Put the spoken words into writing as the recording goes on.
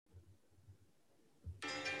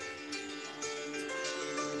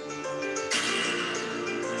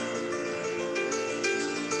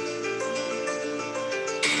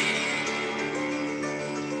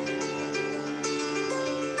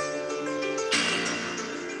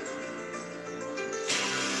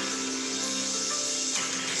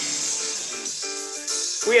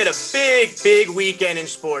We had a big weekend in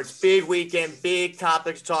sports. Big weekend, big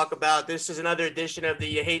topics to talk about. This is another edition of the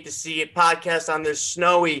You Hate to See It podcast on this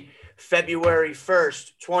snowy February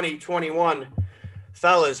 1st, 2021.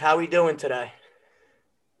 Fellas, how we doing today?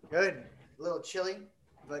 Good. A little chilly,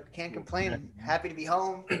 but can't complain. Happy to be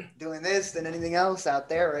home doing this than anything else out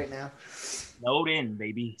there right now. Snowed in,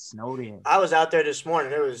 baby. Snowed in. I was out there this morning.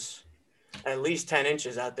 There was at least 10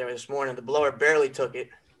 inches out there this morning. The blower barely took it.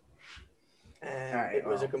 And it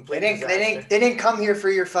was a complete disaster. They didn't come here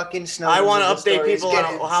for your fucking snow. I want to update people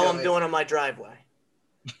on how I'm doing on my driveway.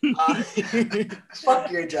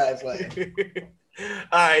 Fuck your driveway.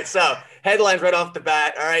 All right, so headlines right off the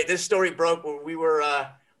bat. All right, this story broke when we were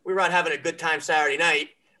out having a good time Saturday night.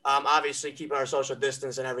 Obviously, keeping our social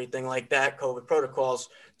distance and everything like that, COVID protocols.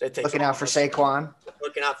 Looking out for Saquon.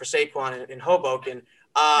 Looking out for Saquon in Hoboken.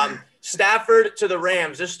 Stafford to the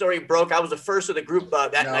Rams. This story broke. I was the first of the group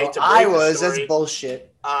night to break the story. That's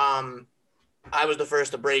bullshit. I was the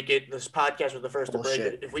first to break it. This podcast was the first to break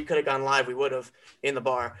it. If we could have gone live, we would have in the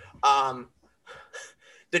bar.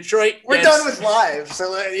 Detroit. We're done with live,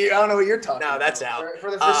 so I don't know what you're talking about. No, that's out. For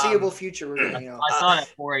the foreseeable future, I saw it at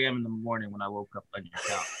 4 a.m. in the morning when I woke up on your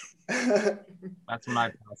couch. That's when I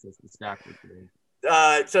processed the Stafford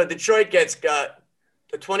today. So Detroit gets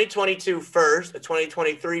a 2022 first, a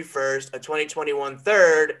 2023 first, a 2021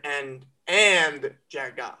 third, and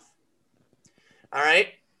Jared Goff. All right.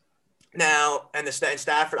 Now, and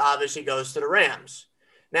Stafford obviously goes to the Rams.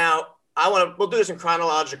 Now, we'll do this in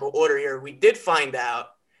chronological order here. We did find out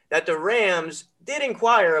that the Rams did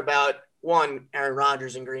inquire about Aaron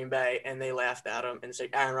Rodgers in Green Bay, and they laughed at him and said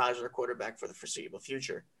Aaron Rodgers is our quarterback for the foreseeable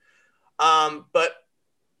future. But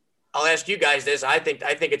I'll ask you guys this. I think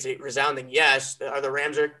it's a resounding yes. Are the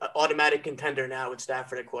Rams an automatic contender now with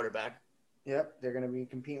Stafford at quarterback? Yep, they're going to be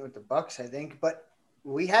competing with the Bucs, I think. But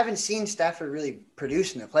we haven't seen Stafford really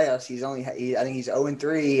produce in the playoffs. I think he's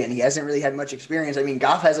 0-3, and he hasn't really had much experience. I mean,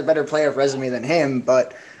 Goff has a better playoff resume than him,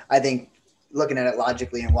 but I think looking at it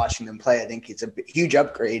logically and watching them play, I think it's a huge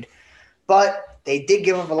upgrade. But they did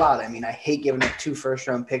give up a lot. I mean, I hate giving up 2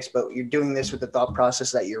 first-round picks, but you're doing this with the thought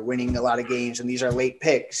process that you're winning a lot of games, and these are late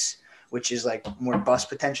picks, which is like more bust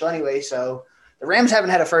potential anyway. So the Rams haven't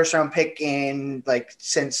had a first-round pick in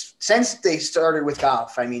since they started with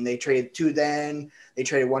Goff. I mean, they traded 2 then. They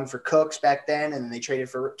traded 1 for Cooks back then, and then they traded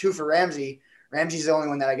 2 for Ramsey. Ramsey's the only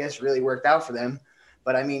one that I guess really worked out for them.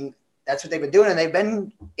 But I mean, that's what they've been doing, and they've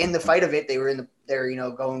been in the fight of it. They were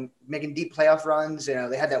making deep playoff runs. They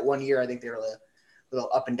had that 1 year. I think they were a little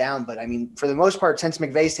up and down, but I mean, for the most part, since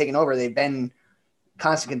McVay's taken over, they've been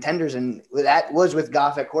constant contenders, and that was with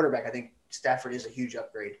Goff at quarterback. I think Stafford is a huge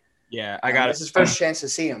upgrade. Yeah, This is his first chance to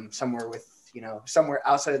see him somewhere somewhere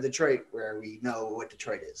outside of Detroit where we know what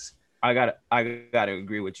Detroit is. I gotta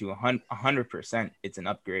agree with you 100%. It's an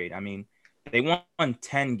upgrade. I mean, they won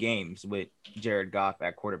 10 games with Jared Goff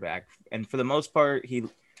at quarterback, and for the most part,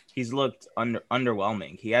 he's looked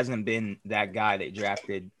underwhelming. He hasn't been that guy they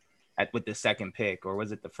drafted with the second pick, or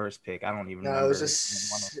was it the first pick? I don't even remember. No, it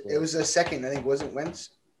was a second. I think wasn't Wentz.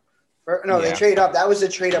 They trade up. That was a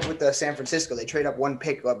trade up with the San Francisco. They trade up 1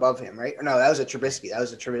 pick above him, right? Or no, that was a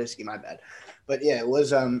Trubisky. My bad. But yeah, it was.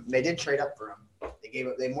 They did trade up for him.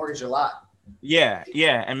 They mortgaged a lot. Yeah,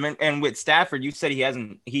 and with Stafford, you said he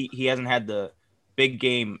hasn't had the big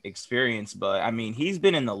game experience, but I mean, he's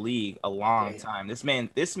been in the league a long time. This man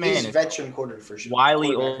he's is veteran quarterback for sure.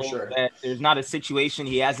 Wily old. Sure. There's not a situation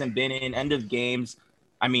he hasn't been in. End of games.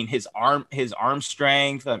 I mean, his arm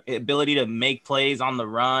strength, ability to make plays on the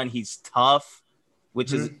run. He's tough,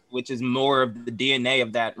 which is more of the DNA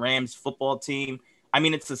of that Rams football team. I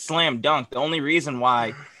mean, it's a slam dunk. The only reason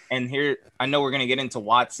why, and here I know we're gonna get into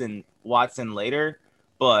Watson later,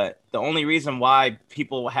 but the only reason why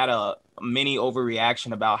people had a mini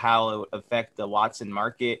overreaction about how it would affect the Watson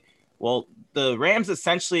market, well, the Rams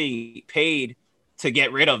essentially paid to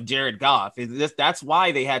get rid of Jared Goff. That's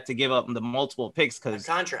why they had to give up the multiple picks, because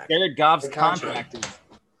Jared Goff's contract is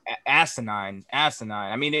asinine.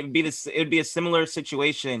 I mean, it'd be a similar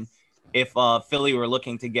situation if Philly were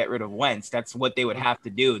looking to get rid of Wentz. That's what they would have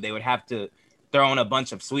to do. They would have to throw in a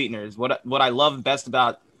bunch of sweeteners. What I love best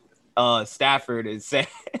about Stafford is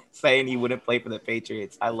saying he wouldn't play for the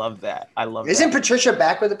Patriots. I love that. Isn't Patricia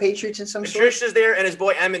back with the Patriots in some sort? Patricia's there, and his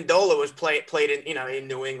boy Amendola was played in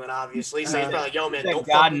New England, obviously. So he's probably like, yo, man, don't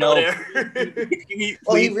fucking go there.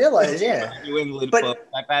 Well, he realized, yeah. New England, but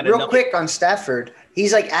real quick on Stafford,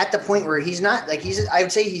 he's like at the point where he's not like I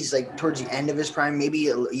would say he's like towards the end of his prime, maybe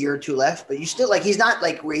a year or 2 left. But you still like he's not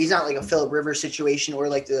like a Phillip Rivers situation or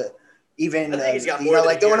like the even I think he's got you more know, than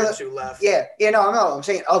like a the one year of or the two left. yeah, no, I'm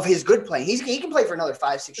saying of his good playing. He can play for another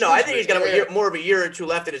 5-6 years. No, I think he's got yeah. more of a year or two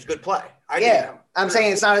left in his good play. I'm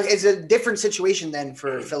saying it's a different situation than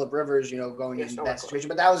for Phillip Rivers, you know, going into that situation.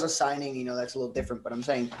 But that was a signing, you know, that's a little different. But I'm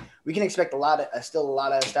saying we can expect still a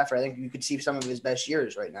lot of Stafford. I think you could see some of his best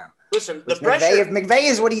years right now. Listen, the pressure. If McVay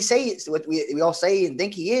is what he says, what we all say and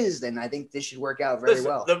think he is, then I think this should work out very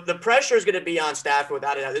well. The pressure is going to be on Stafford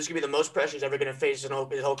without a doubt. This is going to be the most pressure he's ever going to face in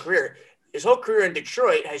his whole career. His whole career in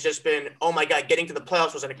Detroit has just been, oh my God, getting to the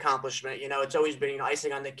playoffs was an accomplishment. You know, it's always been, you know,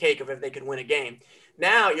 icing on the cake of if they could win a game.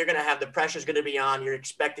 Now you're going to have the pressure is going to be on. You're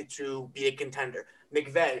expected to be a contender.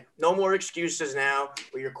 McVay, no more excuses now.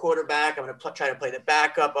 With your quarterback, I'm going to try to play the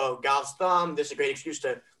backup. Oh, Goff's thumb. This is a great excuse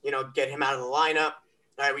to, you know, get him out of the lineup.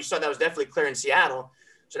 All right, we saw that was definitely clear in Seattle.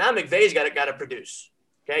 So now McVay's got to produce.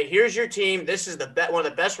 Okay, here's your team. This is one of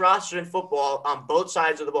the best rosters in football on both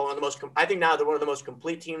sides of the ball. I think now they're one of the most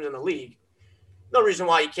complete teams in the league. No reason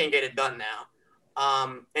why you can't get it done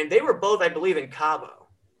now. And they were both, I believe, in Cabo.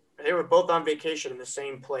 They were both on vacation in the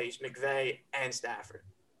same place, McVay and Stafford.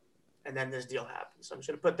 And then this deal happened. So I'm just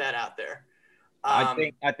going to put that out there. I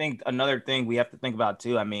think another thing we have to think about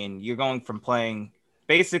too. I mean, you're going from playing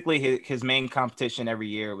basically his main competition every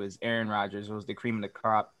year was Aaron Rodgers. It was the cream of the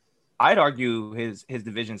crop. I'd argue his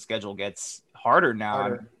division schedule gets harder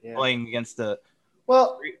now. Playing against the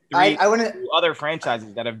three other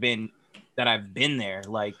franchises that I've been there.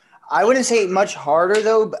 Like, I wouldn't say much harder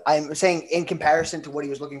though, but I'm saying in comparison to what he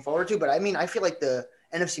was looking forward to. But I mean, I feel like the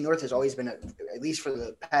NFC North has always been, at least for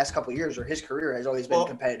the past couple of years, or his career has always been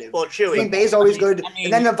competitive. Well, Chewy. Green Bay is always good,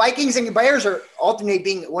 and then the Vikings and Bears are alternate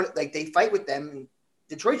being one. Like they fight with them.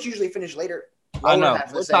 Detroit's usually finish later. I know.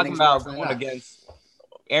 We're talking about going against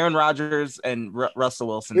Aaron Rodgers and Russell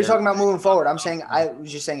Wilson. You're talking about moving forward. I'm saying I was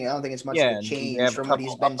just saying I don't think it's much of a change from what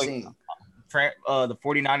he's been seeing. The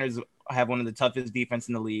 49ers have one of the toughest defense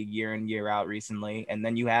in the league year in, year out recently, and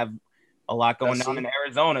then you have a lot going on in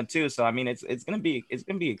Arizona too. So I mean, it's gonna be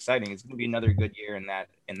exciting. It's gonna be another good year in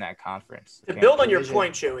that conference. To build on your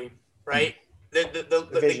point, Chewy, right?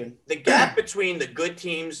 The gap between the good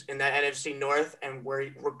teams in that NFC North and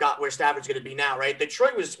where Stafford's going to be now, right?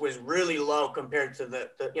 Detroit was really low compared to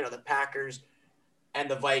the Packers and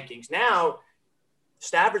the Vikings. Now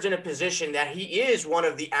Stafford's in a position that he is one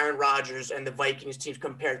of the Aaron Rodgers and the Vikings teams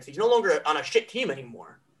compared to. He's no longer on a shit team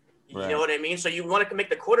anymore. You know what I mean? So you want to make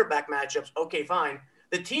the quarterback matchups. Okay, fine.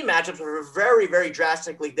 The team matchups were very, very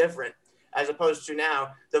drastically different. As opposed to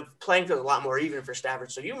now, the playing field is a lot more even for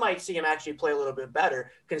Stafford. So you might see him actually play a little bit better,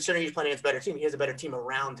 considering he's playing against a better team. He has a better team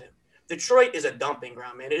around him. Detroit is a dumping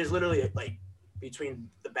ground, man. It is literally like between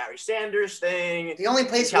the Barry Sanders thing. The only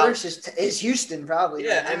place worse is Houston, probably.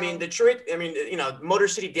 Yeah, right. I mean, Detroit, Motor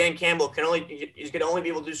City Dan Campbell he's going to only be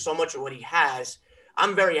able to do so much of what he has.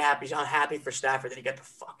 I'm very happy. I'm happy for Stafford that he got the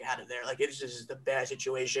fuck out of there. Like, it's just the bad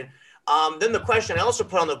situation. Then the question I also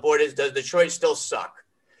put on the board is, does Detroit still suck?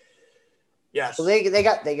 Yes. Well, they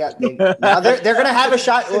got now they're gonna have a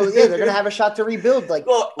shot. Well, yeah, they're gonna have a shot to rebuild. Like,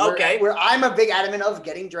 okay. Where I'm a big adamant of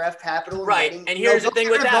getting draft capital. Right. And here's the thing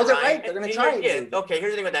with that. Right? They're gonna try. Okay.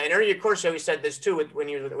 Here's the thing with that. And Ernie Accorsi said this too when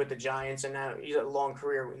he was with the Giants, and now he's a long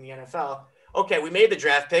career in the NFL. Okay, we made the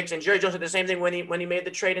draft picks, and Jerry Jones did the same thing when he made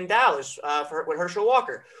the trade in Dallas with Herschel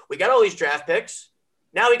Walker. We got all these draft picks.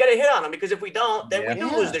 Now we got to hit on them, because if we don't, then we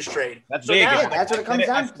do lose this trade. That's big. That's what it comes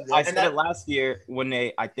down to. I said it last year when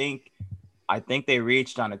I think they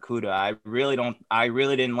reached on Okudah. I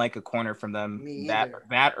really didn't like a corner from them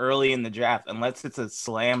that early in the draft, unless it's a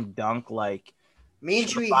slam dunk like me and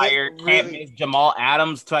Chewy can't miss Jamal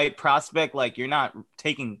Adams type prospect. Like you're not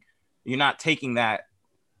taking that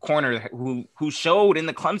corner who showed in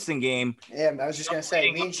the Clemson game. Yeah, I was just gonna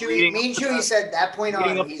say, me and Chewy said that point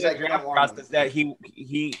on. He's like, draft process that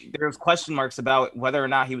there was question marks about whether or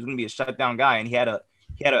not he was going to be a shutdown guy, and he had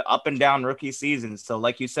an up and down rookie season. So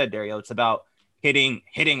like you said, Dario, it's about hitting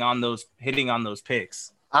on those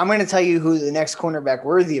picks. I'm going to tell you who the next cornerback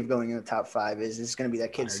worthy of going in the top 5 is. It's going to be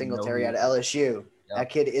that kid Singletary out of LSU. Yep. That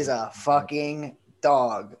kid is a fucking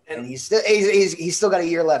dog, and he's still got a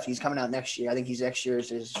year left. He's coming out next year. I think next year is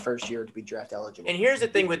his first year to be draft eligible. And here's the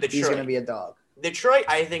thing with Detroit. He's going to be a dog. Detroit,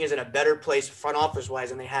 I think, is in a better place front office wise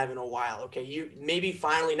than they have in a while. Okay, you maybe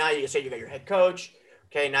finally now you can say you got your head coach.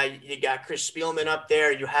 Okay, now you got Chris Spielman up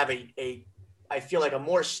there. You have I feel like a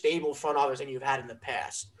more stable front office than you've had in the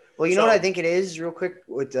past. Well, you know what I think it is, real quick,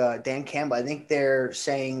 with Dan Campbell. I think they're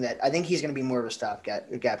saying that I think he's going to be more of a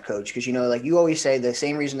stopgap coach, because, like you always say, the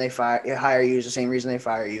same reason they hire you is the same reason they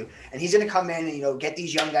fire you. And he's going to come in and, get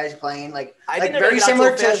these young guys playing. I think very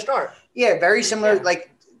similar to – yeah, very similar. Yeah.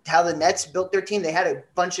 Like how the Nets built their team. They had a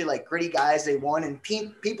bunch of like gritty guys. They won, and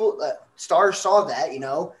people, stars saw that,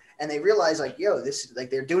 and they realized like, yo, this is like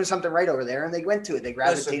they're doing something right over there, and they went to it. They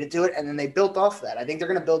gravitated to it, and then they built off that. I think they're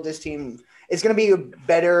going to build this team. It's going to be a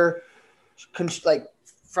better, like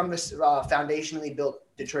from this foundationally built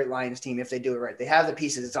Detroit Lions team if they do it right. They have the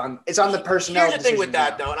pieces. It's on the personnel. Here's the thing with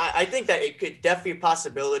that though, and I think that it could definitely be a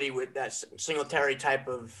possibility with that Singletary type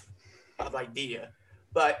of idea.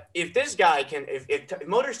 But if this guy can, if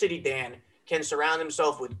Motor City Dan can surround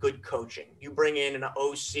himself with good coaching, you bring in an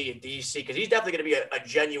OC, a DC, because he's definitely going to be a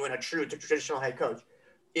genuine, a true traditional head coach.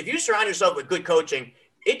 If you surround yourself with good coaching,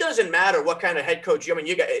 it doesn't matter what kind of head coach you. I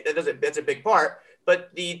mean, that's a big part.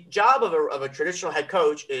 But the job of a traditional head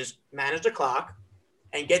coach is manage the clock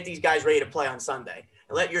and get these guys ready to play on Sunday,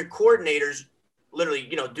 and let your coordinators literally,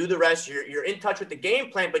 do the rest. You're in touch with the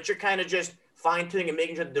game plan, but you're kind of just fine tuning and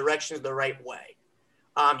making sure the direction is the right way.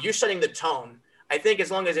 You're setting the tone. I think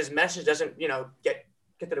as long as his message doesn't, get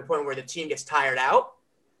to the point where the team gets tired out,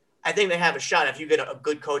 I think they have a shot if you get a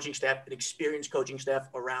good coaching staff, an experienced coaching staff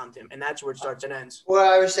around him, and that's where it starts and ends. Well,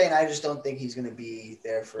 I was saying I just don't think he's going to be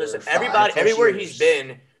there for. Listen, everywhere he's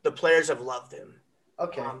been, the players have loved him.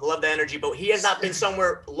 Okay, love the energy, but he has not been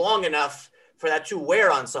somewhere long enough for that to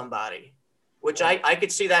wear on somebody, which I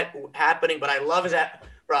could see that happening. But I love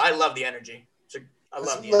I love the energy.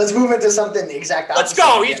 Let's move into something exact opposite. Let's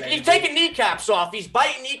go. He's taking kneecaps off. He's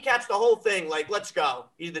biting kneecaps, the whole thing. Like, let's go.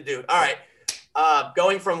 He's the dude. All right.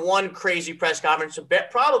 Going from one crazy press conference to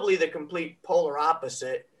probably the complete polar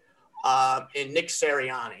opposite in Nick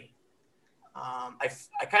Sirianni. I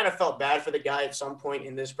kind of felt bad for the guy at some point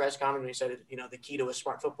in this press conference when he said, the key to a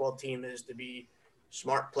smart football team is to be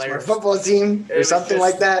smart players. Smart football team or something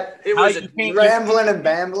like that. It was rambling and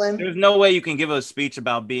bambling. There's no way you can give a speech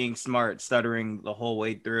about being smart, stuttering the whole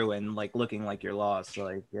way through, and like looking like you're lost.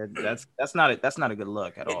 Like that's not a good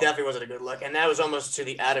look at all. It definitely wasn't a good look, and that was almost to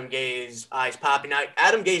the Adam Gase eyes popping. Now,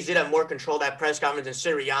 Adam Gase did have more control of that press conference than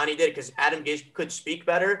Sirianni did because Adam Gase could speak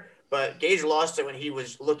better, but Gase lost it when he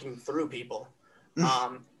was looking through people.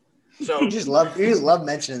 So you just love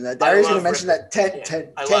mentioning that. Darius going to mention that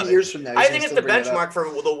 10 years from now. I think it's the benchmark for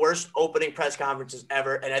the worst opening press conferences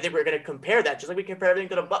ever. And I think we're going to compare that, just like we compare everything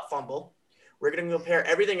to the butt fumble. We're going to compare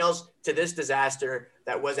everything else to this disaster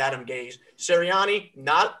that was Adam Gase. Sirianni,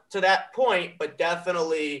 not to that point, but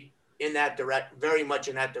definitely very much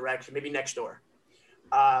in that direction, maybe next door.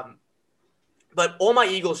 But all my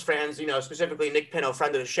Eagles fans, specifically Nick Pino,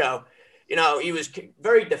 friend of the show, he was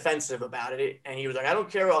very defensive about it. And he was like, I don't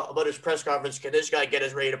care about his press conference. Can this guy get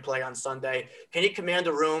us ready to play on Sunday? Can he command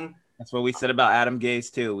a room? That's what we said about Adam Gase,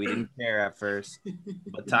 too. We didn't care at first.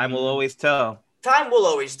 But time will always tell. Time will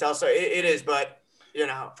always tell. So it is. But,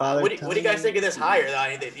 what do you guys think of this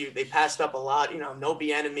hire? They passed up a lot. No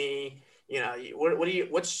Bieniemy. I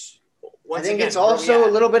think it's also a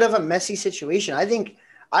little bit of a messy situation.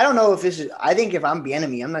 I don't know if this is – I think if I'm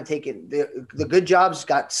Bieniemy, I'm not taking – the good jobs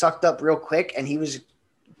got sucked up real quick, and he was,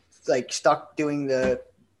 like, stuck doing the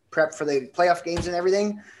prep for the playoff games and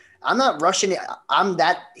everything. I'm not rushing it.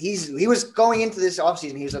 He was going into this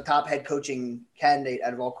offseason. He was a top head coaching candidate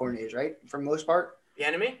out of all coordinators, right, for the most part?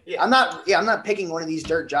 Bieniemy? Yeah. I'm not picking one of these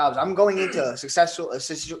dirt jobs. I'm going into a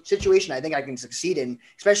situation I think I can succeed in,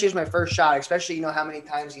 especially as my first shot, especially, how many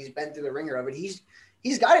times he's been through the ringer of it.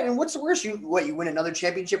 He's got it. And what's the worst? You win another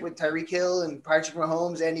championship with Tyreek Hill and Patrick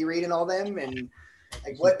Mahomes, Andy Reid, and all them. And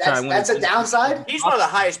like what? That's a downside. He's one of the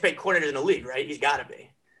highest paid coordinators in the league, right? He's got to be.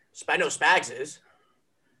 I know Spags is.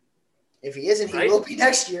 If he isn't, he will be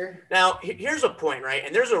next year. Now, here's a point, right?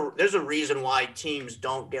 And there's a reason why teams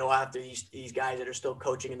don't go after these guys that are still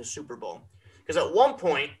coaching in the Super Bowl. Because at one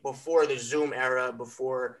point, before the Zoom era,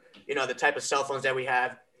 before the type of cell phones that we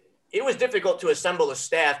have, it was difficult to assemble a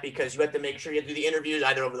staff because you had to make sure you had to do the interviews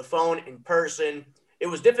either over the phone, in person. It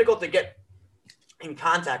was difficult to get in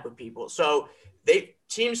contact with people. So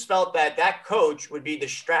teams felt that coach would be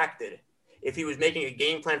distracted if he was making a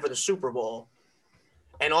game plan for the Super Bowl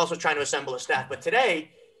and also trying to assemble a staff. But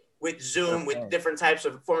today, with Zoom, with different types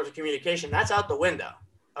of forms of communication, that's out the window.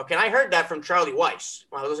 Okay, and I heard that from Charlie Weiss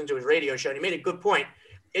when I was listening to his radio show, and he made a good point.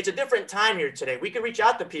 It's a different time here today. We can reach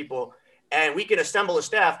out to people, and we can assemble a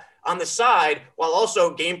staff on the side while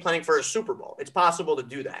also game planning for a Super Bowl. It's possible to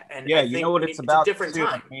do that. And yeah, you know what it's about. It's a different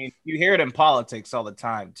time. I mean, you hear it in politics all the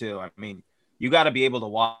time too. I mean, you got to be able to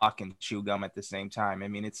walk and chew gum at the same time. I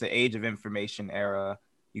mean, it's the age of information era.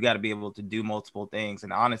 You got to be able to do multiple things.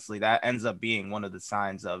 And honestly, that ends up being one of the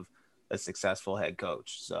signs of a successful head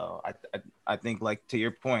coach. So I think, like, to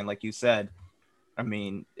your point, like you said, I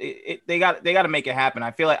mean, they got to make it happen.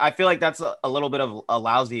 I feel like that's a little bit of a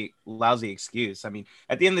lousy excuse. I mean,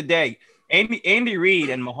 at the end of the day, Andy Reid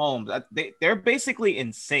and Mahomes, they're basically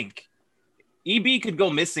in sync. EB could go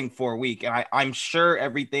missing for a week, and I'm sure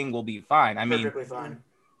everything will be fine. Perfectly fine.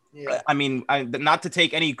 Yeah. I mean, not to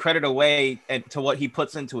take any credit away to what he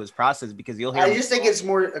puts into his process, because you'll hear. I just think it's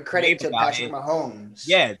more a credit to Patrick Mahomes.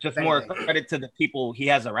 Yeah, just more credit to the people he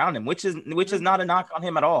has around him, which is not a knock on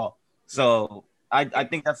him at all. So I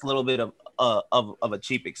think that's a little bit of a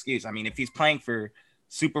cheap excuse. I mean, if he's playing for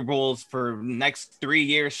Super Bowls for next 3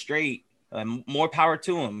 years straight, more power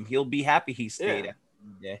to him. He'll be happy he stayed.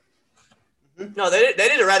 Yeah. No, that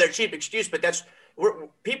is a rather cheap excuse, but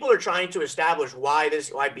people are trying to establish why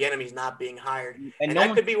Bieniemy's not being hired, and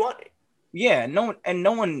that could be one. Yeah, no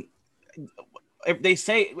one. If they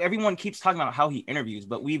say, everyone keeps talking about how he interviews,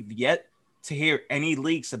 but we've yet to hear any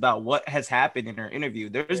leaks about what has happened in our interview.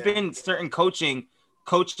 There's been certain coaching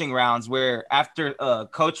rounds where after a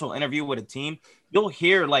coach will interview with a team, you'll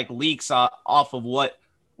hear like leaks off of what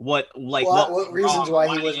reasons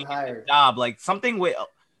why he wasn't hired. Job, like something with.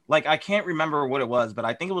 Like, I can't remember what it was, but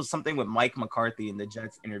I think it was something with Mike McCarthy in the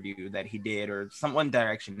Jets interview that he did, or one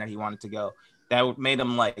direction that he wanted to go that made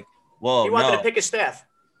him like, whoa, he wanted to pick his staff.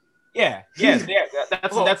 Yeah.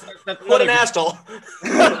 That's what an asshole.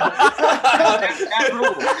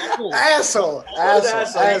 Asshole.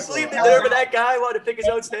 You believe the nerve of that guy wanted to pick his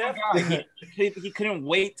own staff? He couldn't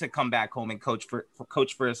wait to come back home and coach for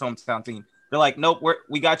his hometown team. They're like, nope,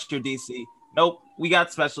 we got your DC. Nope, we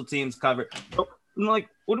got special teams covered. Nope. I'm like,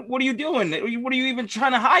 what are you doing? What are you even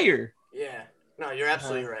trying to hire? Yeah, no, you're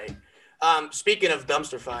absolutely right. Speaking of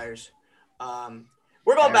dumpster fires,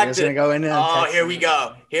 we're going back to. Go into here we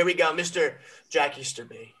go, Mr. Jack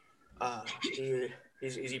Easterby.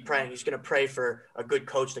 He's praying. He's going to pray for a good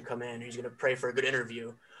coach to come in. He's going to pray for a good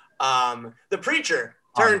interview. The preacher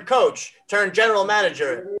turned coach turned general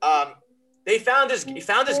manager. He found his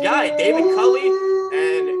guy, David Culley,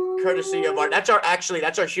 and courtesy of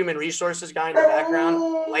that's our human resources guy in the background,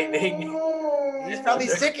 Lightning. He's probably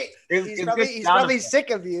sick. He's probably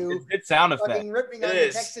sick of you. It's good sound effect. Ripping on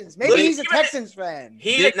the Texans. Maybe he's a Texans fan.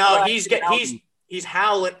 He's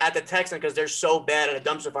howling at the Texans because they're so bad at a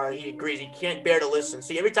dumpster fire. He agrees. He can't bear to listen.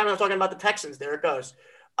 See, every time I'm talking about the Texans, there it goes.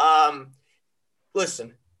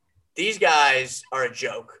 Listen, these guys are a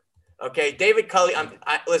joke. Okay, David Culley.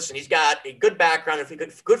 Listen, he's got a good background,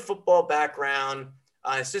 good football background.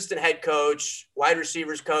 Assistant head coach, wide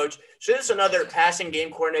receivers coach. So this is another passing game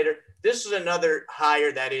coordinator. This is another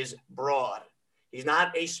hire that is broad. He's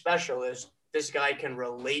not a specialist. This guy can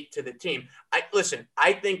relate to the team. I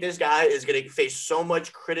think this guy is going to face so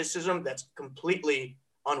much criticism that's completely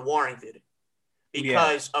unwarranted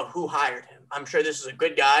because of who hired him. I'm sure this is a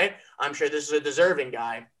good guy. I'm sure this is a deserving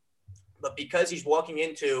guy. But because he's walking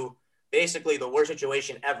into basically the worst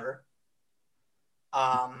situation ever,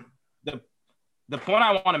 the point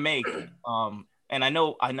I want to make, and I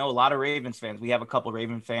know a lot of Ravens fans. We have a couple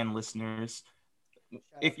Raven fan listeners.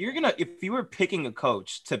 If you were picking a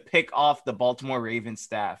coach to pick off the Baltimore Ravens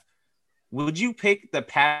staff, would you pick the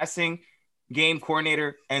passing game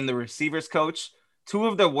coordinator and the receivers coach? Two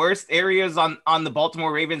of the worst areas on the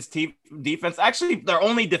Baltimore Ravens defense. Actually, they're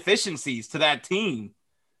only deficiencies to that team.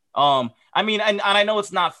 I mean, and I know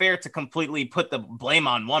it's not fair to completely put the blame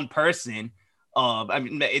on one person. I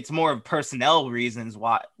mean, it's more of personnel reasons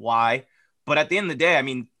why. But at the end of the day, I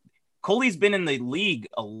mean, Coley's been in the league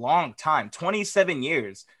a long time, 27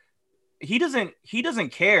 years. He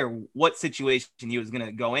doesn't care what situation he was going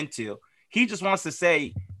to go into. He just wants to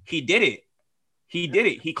say he did it. He did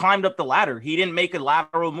it. He climbed up the ladder. He didn't make a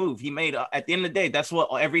lateral move. He made at the end of the day, that's what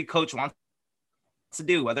every coach wants to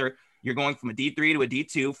do. Whether you're going from a D3 to a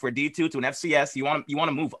D2, for a D2 to an FCS, you want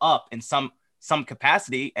to move up in some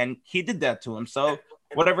capacity, and he did that to him. So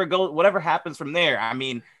whatever happens from there. I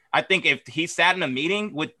mean, I think if he sat in a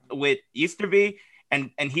meeting with Easterby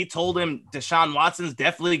and he told him Deshaun Watson's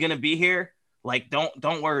definitely going to be here, like,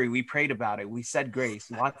 don't worry, we prayed about it, we said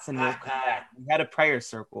grace, Watson will come back, we had a prayer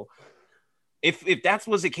circle. If that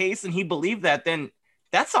was the case and he believed that, then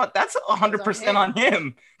that's 100% on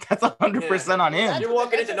him. That's 100% on him. You're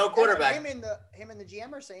walking into no quarterback. Him and the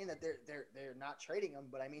GM are saying that they're not trading him,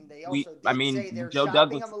 but I mean they also say they're Joe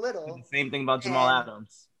shopping Douglas him a little. the same thing about Jamal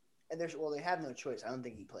Adams. And they have no choice. I don't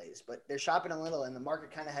think he plays, but they're shopping a little, and the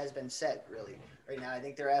market kind of has been set really right now. I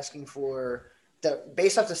think they're asking for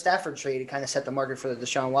based off the Stafford trade, it kind of set the market for the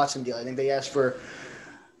Deshaun Watson deal. I think they asked for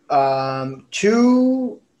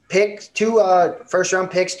two first-round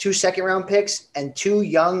picks, 2 second-round picks, and 2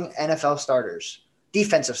 young NFL starters,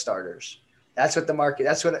 defensive starters. That's what the market.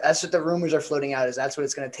 That's what the rumors are floating out. That's what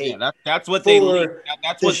it's going to take. Yeah, that's what they leak.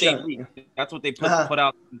 That's what they leak. That's what they put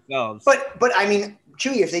out themselves. But I mean,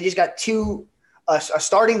 Chewy, if they just got 2 a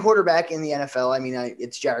starting quarterback in the NFL. I mean,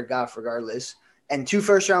 it's Jared Goff regardless, and 2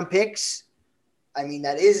 first-round picks. I mean,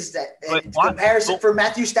 that is that comparison for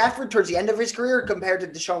Matthew Stafford towards the end of his career compared to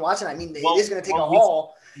Deshaun Watson. I mean, it is going to take a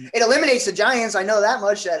haul. It eliminates the Giants. I know that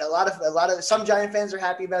much. That a lot of some Giant fans are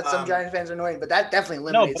happy about. Some Giant fans are annoyed, but that definitely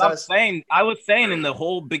eliminates us. I was saying in the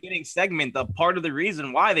whole beginning segment, the part of the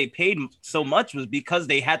reason why they paid so much was because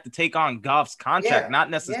they had to take on Goff's contract, not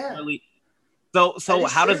necessarily. Yeah. So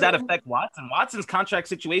how does that affect Watson? Watson's contract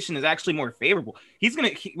situation is actually more favorable.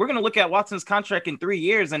 We're gonna look at Watson's contract in 3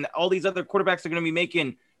 years, and all these other quarterbacks are gonna be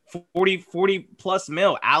making 40 plus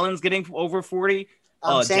mil. Allen's getting over 40.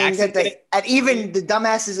 I'm saying that even the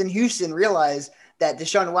dumbasses in Houston realize that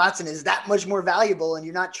Deshaun Watson is that much more valuable, and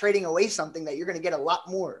you're not trading away something that you're gonna get a lot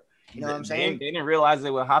more. You know what I'm saying? They didn't realize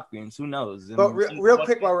it with Hopkins. Who knows? But real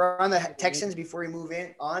quick, while we're on the Texans, before we move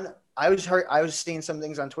on, I was seeing some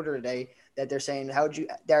things on Twitter today that they're saying, how would you,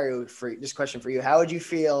 Dario, for this question for you, how would you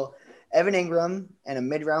feel Evan Ingram and a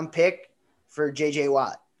mid-round pick for J.J.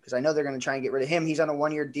 Watt? Because I know they're going to try and get rid of him. He's on a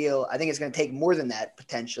 1-year deal. I think it's going to take more than that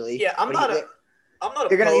potentially. Yeah, I'm not.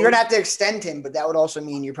 You're going to have to extend him, but that would also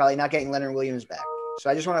mean you're probably not getting Leonard Williams back. So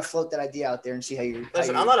I just want to float that idea out there and see how you.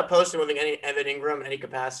 Listen, I'm not opposed to moving any Evan Ingram in any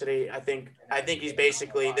capacity. I think he's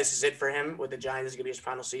basically, this is it for him with the Giants. This is going to be his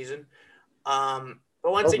final season.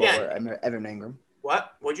 But once again, Evan Ingram.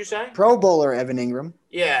 What? What'd you say? Pro Bowler Evan Ingram.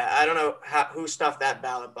 Yeah, I don't know who stuffed that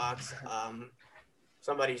ballot box.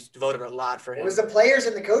 Somebody's devoted a lot for him. It was the players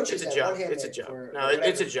and the coaches. It's a joke. It's a joke.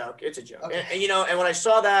 It's a joke. It's a joke. Okay. And when I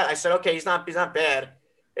saw that, I said, okay, he's not bad.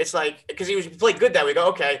 It's like, because he played good that week.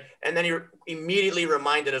 Okay, and then he immediately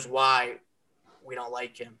reminded us why we don't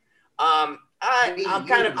like him. I'm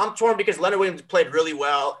torn because Leonard Williams played really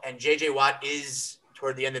well, and J.J. Watt is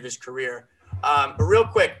toward the end of his career. But real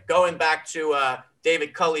quick, going back to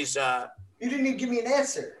David Culley's. You didn't even give me an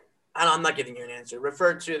answer. I'm not giving you an answer.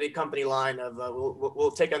 Refer to the company line of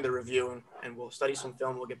we'll take under review and we'll study some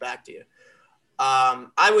film. We'll get back to you.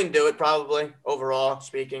 I wouldn't do it probably overall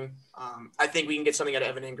speaking. I think we can get something out of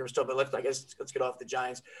Evan Ingram still, but let's get off the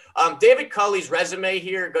Giants. David Culley's resume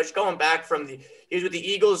here, going back he was with the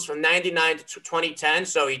Eagles from 99 to 2010.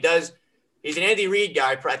 So he's an Andy Reid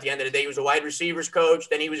guy at the end of the day. He was a wide receivers coach.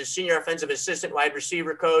 Then he was a senior offensive assistant wide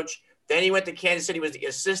receiver coach. Then he went to Kansas City, was the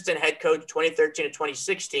assistant head coach 2013 to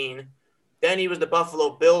 2016. Then he was the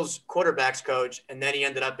Buffalo Bills quarterbacks coach, and then he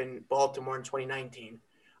ended up in Baltimore in 2019.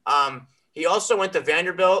 He also went to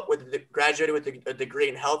Vanderbilt, graduated with a degree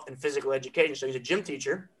in health and physical education. So he's a gym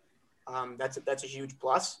teacher. That's a huge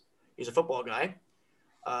plus. He's a football guy.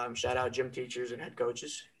 Shout out gym teachers and head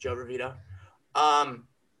coaches, Joe Ravito.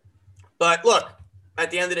 But look, at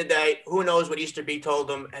the end of the day, who knows what Easterby told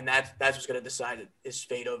him, and that's what's going to decide his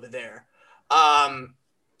fate over there.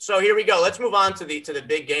 So here we go. Let's move on to the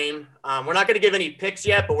big game. We're not going to give any picks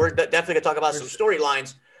yet, but we're definitely going to talk about some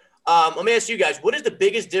storylines. Let me ask you guys, what is the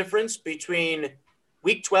biggest difference between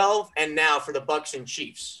Week 12 and now for the Bucs and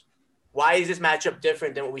Chiefs? Why is this matchup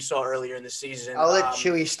different than what we saw earlier in the season? I'll let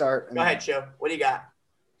Chewy start. Go ahead, Chew. What do you got?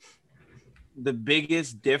 The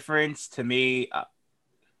biggest difference to me,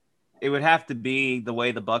 it would have to be the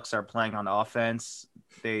way the Bucs are playing on offense.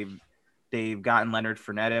 They've gotten Leonard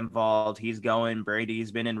Fournette involved. He's going.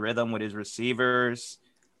 Brady's been in rhythm with his receivers.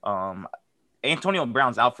 Antonio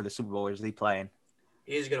Brown's out for the Super Bowl. Is he playing?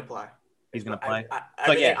 He's going to play. He's going to play.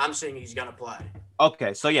 I'm saying he's going to play.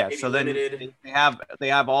 Okay, so yeah, Maybe so then limited. they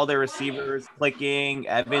have all their receivers clicking.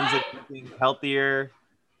 Evans is looking healthier.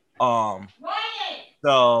 So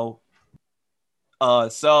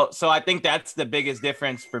I think that's the biggest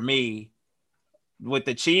difference for me. With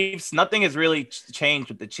the Chiefs, nothing has really changed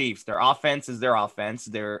with the Chiefs. Their offense is their offense.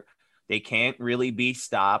 They can't really be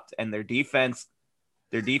stopped, and their defense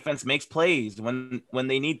makes plays when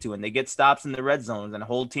they need to, and they get stops in the red zones and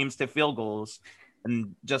hold teams to field goals,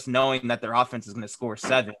 and just knowing that their offense is going to score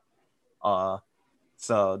 7.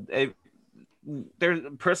 There's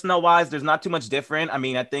personnel-wise, there's not too much different. I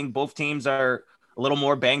mean, I think both teams are a little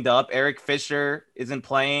more banged up. Eric Fisher isn't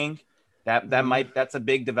playing. That's a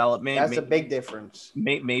big development. That's a big difference.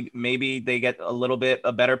 Maybe they get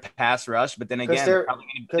a better pass rush, but then again, they're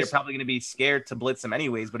probably going to be scared to blitz them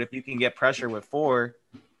anyways. But if you can get pressure with 4,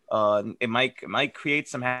 it might create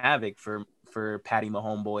some havoc for Patty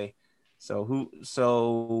Mahomes.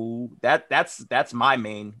 So that's my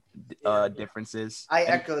main differences. I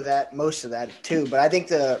echo that, most of that too, but I think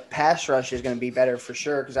the pass rush is going to be better for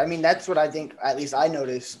sure. Because I mean, that's what I think. At least I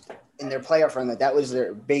noticed in their playoff run that was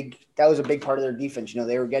a big part of their defense. You know,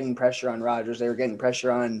 they were getting pressure on Rodgers, they were getting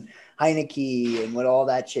pressure on Heineke, and all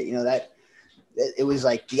that shit. You know, that it was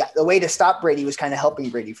like the way to stop Brady was kind of helping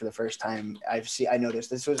Brady for the first time. I noticed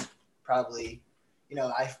this was probably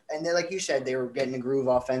and then like you said, they were getting the groove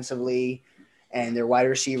offensively, and their wide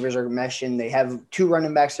receivers are meshing. They have 2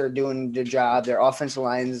 running backs that are doing the job. Their offensive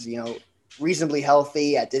line's reasonably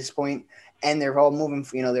healthy at this point, and they're all moving.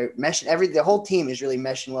 They're meshing. The whole team is really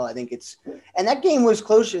meshing well. I think and that game was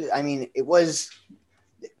closer. I mean, it was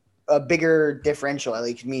a bigger differential. At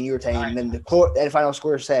least you were saying than the final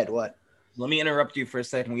score said. What? Let me interrupt you for a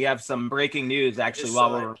second. We have some breaking news actually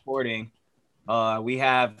while we're recording. We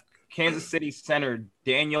have Kansas City center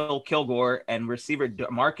Daniel Kilgore and receiver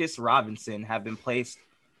Marcus Robinson have been placed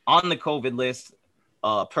on the COVID list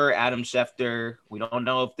per Adam Schefter. We don't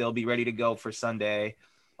know if they'll be ready to go for Sunday.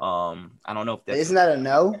 I don't know if that's – Isn't that a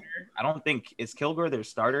no? I don't think – is Kilgore their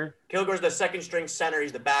starter? Kilgore's the second string center.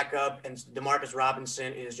 He's the backup, and DeMarcus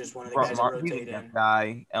Robinson is just one of the guys that rotate in.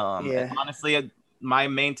 Guy. And honestly, my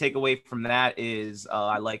main takeaway from that is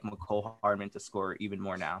I like McCole Hardman to score even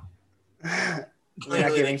more now. We're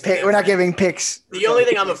not giving picks. The only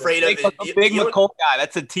thing I'm afraid of is big McCole guy.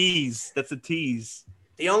 That's a tease.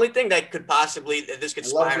 The only thing that could possibly this could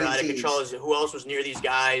spiral out of control is who else was near these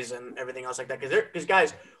guys and everything else like that. Because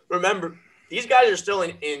guys, remember, these guys are still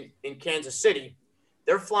in Kansas City.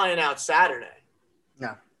 They're flying out Saturday.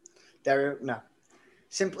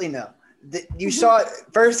 Simply no. You saw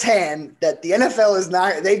firsthand that the NFL is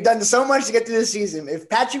not – they've done so much to get through the season. If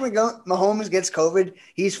Patrick Mahomes gets COVID,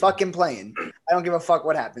 he's fucking playing. I don't give a fuck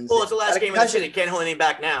what happens. Well, it's the last game of the season. Can't hold anything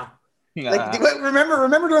back now.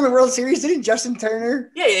 Remember during the World Series, didn't Justin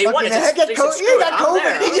Turner? Yeah, he won it. He got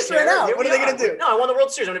COVID. He just ran out. What are they going to do? No, I won the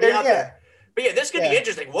World Series. I'm going to be out there. But yeah, this could be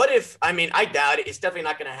interesting. What if – I mean, I doubt it. It's definitely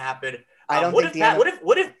not going to happen.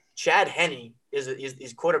 What if Chad Henne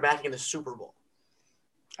is quarterbacking in the Super Bowl?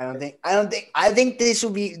 I think this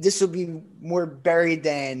will be more buried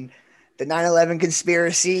than the 9/11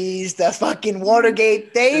 conspiracies, the fucking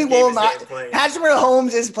Watergate. They will not. Patrick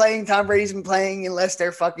Mahomes is playing. Tom Brady's been playing unless they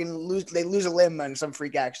lose a limb on some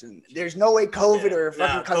freak accident. There's no way COVID or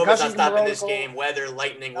fucking concussion. COVID's not stopping this game. Weather,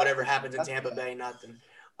 lightning, whatever happens in Tampa Bay, nothing.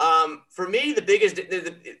 For me, the biggest,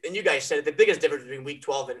 and you guys said it, the biggest difference between Week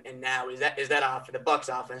 12 and now is that the Bucs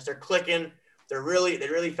offense. They're clicking. They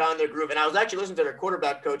really found their groove. And I was actually listening to their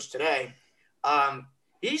quarterback coach today.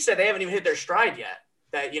 He said they haven't even hit their stride yet.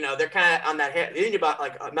 That they're kind of on that hit. They need about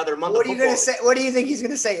like another month. What are you going to say? What do you think he's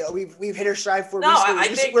going to say? Oh, we've hit our stride for. No, I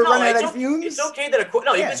think we're running out of fumes. It's okay that you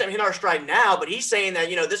can say hit our stride now, but he's saying that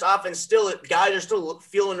this offense guys are still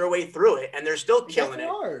feeling their way through it, and they're still killing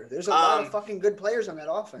it. There's a lot of fucking good players on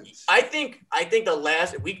that offense. I think the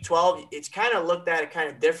last Week 12, it's kind of looked at it kind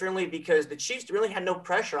of differently because the Chiefs really had no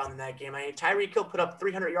pressure on in that game. I mean, Tyreek Hill put up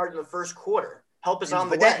 300 yards in the first quarter. Help us on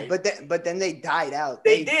the way. But then they died out.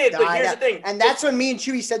 They did, but here's the thing. And that's when me and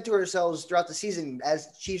Chewy said to ourselves throughout the season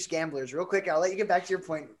as Chiefs gamblers, real quick, I'll let you get back to your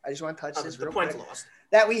point. I just want to touch this real quick. Lost.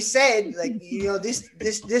 That we said, this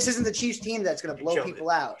isn't the Chiefs team that's going to blow people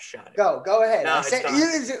out. Go ahead. No,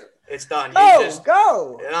 it's done.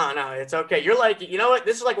 Go. No, it's okay. You're like, you know what?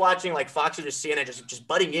 This is like watching like Fox or just CNN just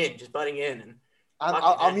butting in. And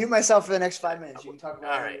I'll mute myself for the next 5 minutes. You can talk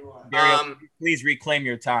about whatever you want. Dario, please reclaim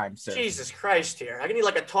your time, sir. Jesus Christ here. I need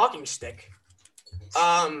like a talking stick.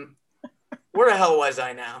 Where the hell was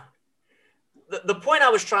I now? The point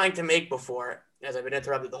I was trying to make before, as I've been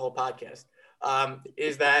interrupted the whole podcast,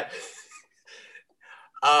 is that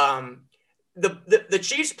the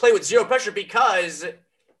Chiefs play with zero pressure because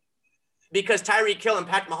Tyreek Hill and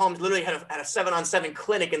Patrick Mahomes literally had a 7-on-7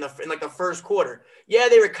 clinic in the first quarter. Yeah,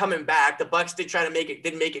 they were coming back. The Bucs did try to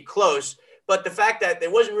didn't make it close, but the fact that it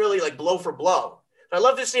wasn't really like blow for blow. So I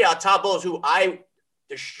love to see how Todd Bowles, who I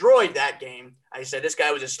destroyed that game, I said this guy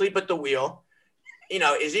was asleep at the wheel.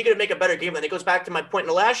 Is he going to make a better game? And it goes back to my point in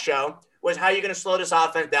the last show was how you're going to slow this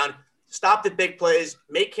offense down, stop the big plays,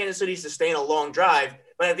 make Kansas City sustain a long drive.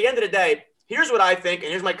 But at the end of the day, here's what I think,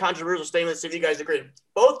 and here's my controversial statement. See if you guys agree.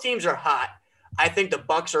 Both teams are hot. I think the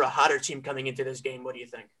Bucs are a hotter team coming into this game. What do you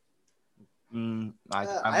think?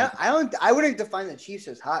 I wouldn't define the Chiefs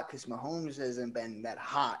as hot because Mahomes hasn't been that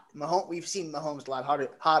hot. We've seen Mahomes a lot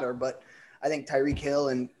hotter, but I think Tyreek Hill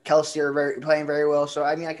and Kelsey are playing very well. So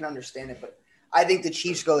I mean, I can understand it, but I think the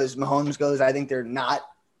Chiefs go as Mahomes goes. I think they're not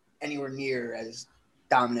anywhere near as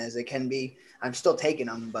dominant as they can be. I'm still taking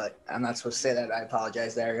them, but I'm not supposed to say that. I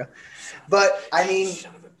apologize, Dario. But I mean,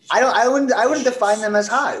 I wouldn't define them as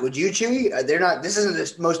hot. Would you, Chewy? They're not. This isn't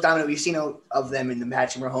the most dominant we've seen of them in the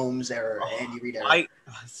Patrick Mahomes era or Andy Reid era.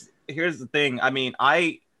 Here's the thing. I mean,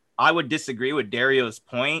 I would disagree with Dario's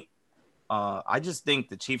point. I just think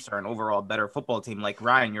the Chiefs are an overall better football team. Like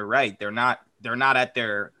Ryan, you're right. They're not at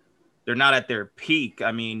their peak.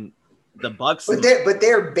 I mean, the Bucks. But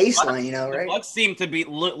they're baseline, you know, right? The Bucks seem to be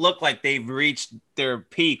look like they've reached their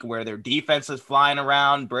peak where their defense is flying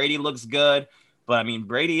around. Brady looks good, but I mean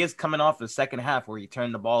Brady is coming off the second half where he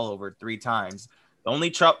turned the ball over 3 times. The only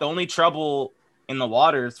trouble in the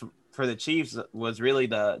waters for the Chiefs was really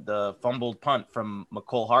the fumbled punt from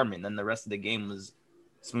McCole Hardman. Then the rest of the game was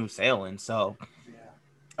smooth sailing. So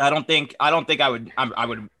I don't think I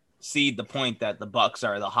would see the point that the Bucks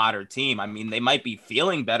are the hotter team. I mean, they might be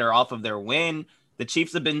feeling better off of their win. The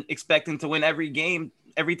Chiefs have been expecting to win every game,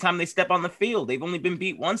 every time they step on the field. They've only been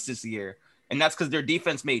beat once this year, and that's because their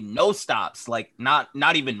defense made no stops, like not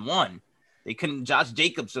even one. They couldn't. Josh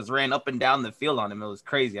Jacobs just ran up and down the field on him. It was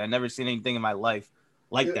crazy. I never seen anything in my life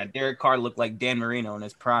like that. Derek Carr looked like Dan Marino in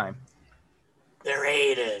his prime. They're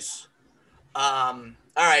haters. All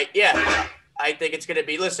right, yeah. I think it's going to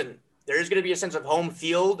be, listen, there is going to be a sense of home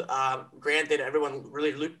field. Granted, everyone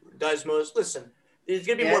really does most. Listen, there's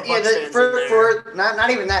going to be more Bucks fans for not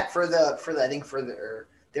even that, for I think for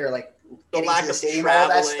their like the lack of stadium,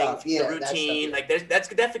 traveling, all that stuff. Yeah, the routine, like that's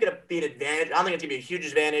definitely going to be an advantage. I don't think it's going to be a huge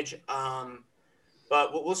advantage,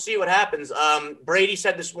 but we'll see what happens. Brady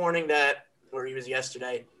said this morning that, or he was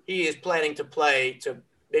yesterday, he is planning to play to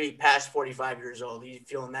maybe past 45 years old. He's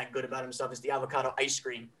feeling that good about himself. It's the avocado ice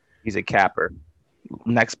cream. He's a capper.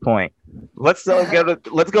 Next point. Let's go to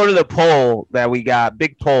the poll that we got.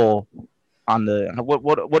 Big poll on the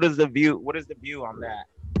what is the view? What is the view on that?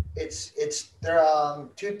 It's they're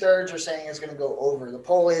 2/3 are saying it's going to go over. The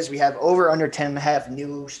poll is we have over under 10.5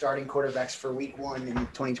 new starting quarterbacks for week 1 in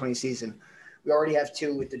 2020 season. We already have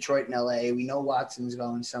 2 with Detroit and LA. We know Watson's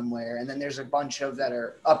going somewhere, and then there's a bunch of that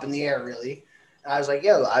are up in the air really. And I was like,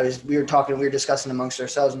 we were discussing amongst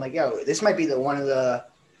ourselves. I'm like, this might be one of the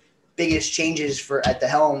biggest changes at the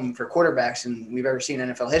helm for quarterbacks and we've ever seen in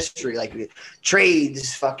NFL history, like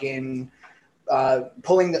trades, fucking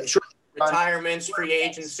pulling the retirements, free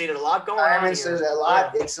agency. There's a lot going on. There's a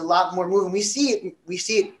lot. Yeah. It's a lot more moving. We see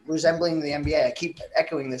it resembling the NBA. I keep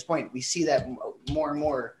echoing this point. We see that more and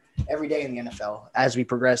more every day in the NFL as we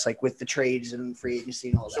progress, like with the trades and free agency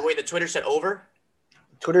and all that. So wait, the Twitter said over?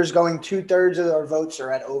 Twitter's going 2/3 of our votes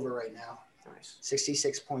are at over right now.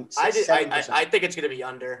 66.6. I think it's going to be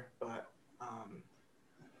under, but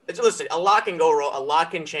listen, a lot can go wrong, a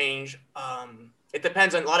lot can change. It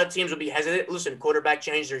depends on a lot of teams will be hesitant. Listen, quarterback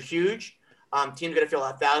changes are huge. Teams going to feel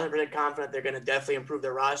 1,000% confident they're going to definitely improve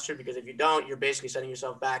their roster because if you don't, you're basically setting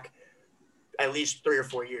yourself back at least 3 or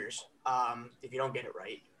 4 years if you don't get it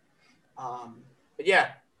right. But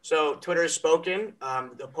yeah. So Twitter has spoken.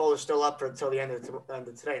 The poll is still up until the end of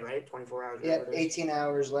today, right? 24 hours. Yeah, 18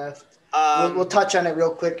 hours left. We'll touch on it real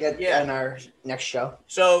quick on our next show.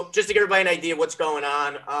 So just to give everybody an idea of what's going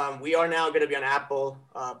on, we are now going to be on Apple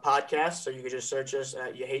Podcasts, so you can just search us.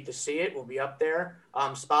 You hate to see it. We'll be up there.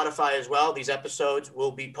 Spotify as well. These episodes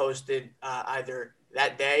will be posted either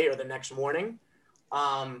that day or the next morning.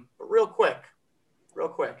 But real quick,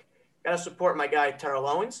 got to support my guy, Terrell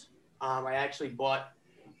Owens. I actually bought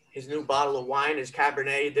his new bottle of wine, his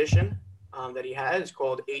Cabernet edition that he has. It's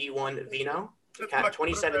called 81 Vino,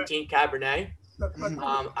 2017 Cabernet.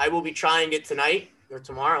 I will be trying it tonight or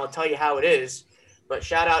tomorrow. I'll tell you how it is. But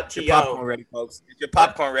shout out T.O. Get your popcorn ready, folks. Get your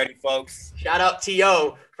popcorn ready, folks. Shout out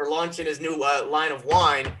T.O. for launching his new line of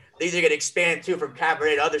wine. These are going to expand, too, from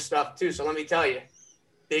Cabernet to other stuff, too. So let me tell you,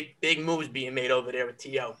 big moves being made over there with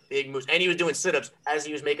T.O. Big moves. And he was doing sit-ups as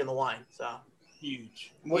he was making the wine, so –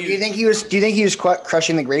 huge. What, do you think he was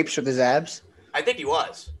crushing the grapes with his abs? I think he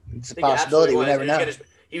was. It's a possibility. We never know.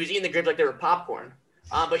 He was eating the grapes like they were popcorn.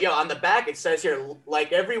 But on the back it says here,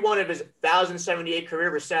 like every one of his 1,078 career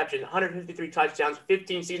receptions, 153 touchdowns,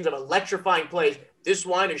 15 seasons of electrifying plays, this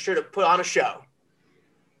wine is sure to put on a show.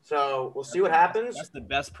 So we'll see what happens. That's the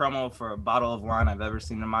best promo for a bottle of wine I've ever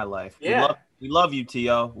seen in my life. Yeah. We love you,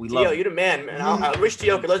 T.O. T.O., you're the man. I wish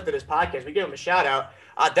T.O. could listen to this podcast. We give him a shout out.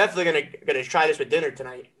 Definitely gonna try this with dinner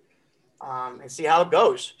tonight and see how it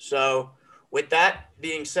goes. So with that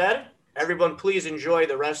being said, everyone please enjoy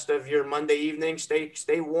the rest of your Monday evening.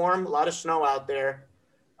 Stay warm. A lot of snow out there.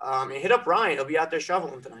 And hit up Ryan. He'll be out there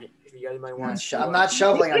shoveling tonight. If you guys might want. I'm not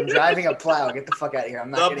shoveling. I'm driving a plow. Get the fuck out of here.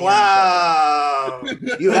 I'm not. The plow.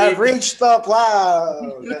 You have reached the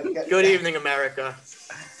plow. Good evening, America.